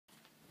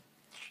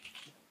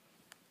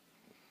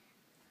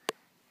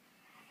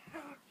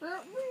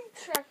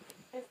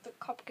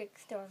cupcake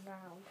still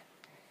around.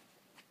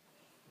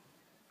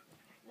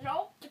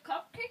 Nope, the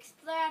cupcake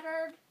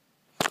splattered.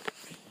 The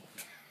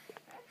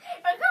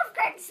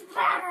cupcake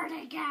splattered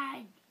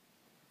again.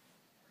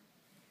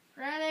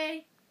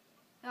 Ready?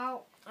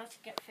 Oh, let's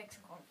get fixed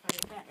one for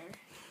you better.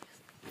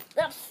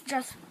 Let's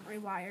just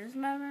rewire his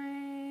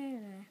memory.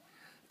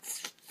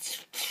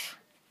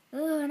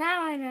 Ooh,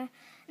 now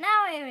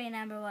I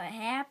remember what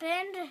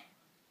happened.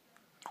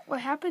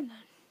 What happened then?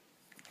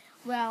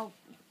 Well,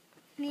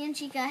 me and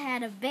Chica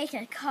had to bake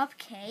a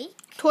cupcake.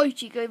 Toy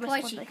Chica.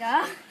 Toy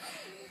Chica.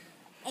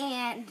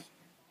 And,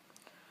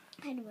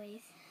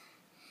 anyways,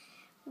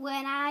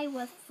 when I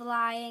was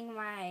flying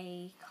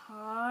my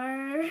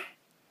car,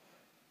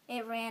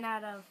 it ran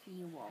out of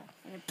fuel.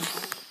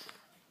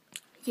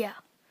 Yeah.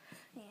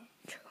 Yeah.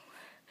 True.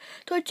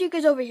 Toy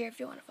Chica's over here if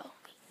you want to follow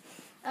me.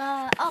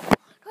 Oh,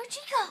 Toy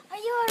Chica, are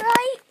you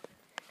alright?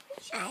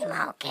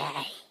 I'm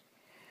okay.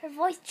 Her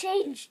voice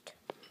changed.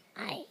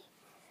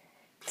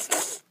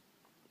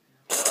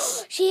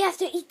 She has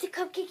to eat the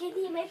cupcake and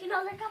you make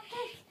another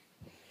cupcake.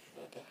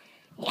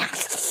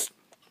 Yes.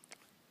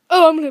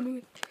 Oh, I'm gonna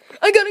move.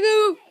 I gotta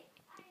go.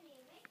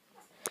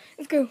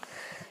 Let's go.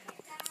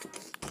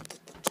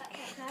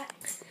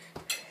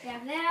 Yeah,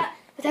 that.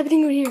 What's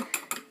happening over here?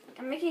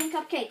 I'm making a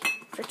cupcake.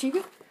 For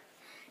Chica?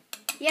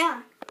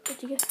 Yeah. For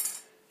Chica.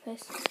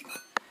 Nice.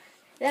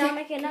 Then I'll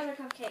make another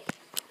cupcake.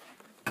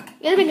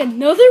 You gotta make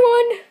another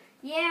one?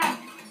 Yeah.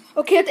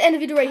 Okay, at the end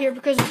of the video right here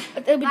because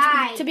it'll be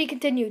Bye. to be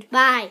continued.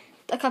 Bye.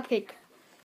 A cupcake.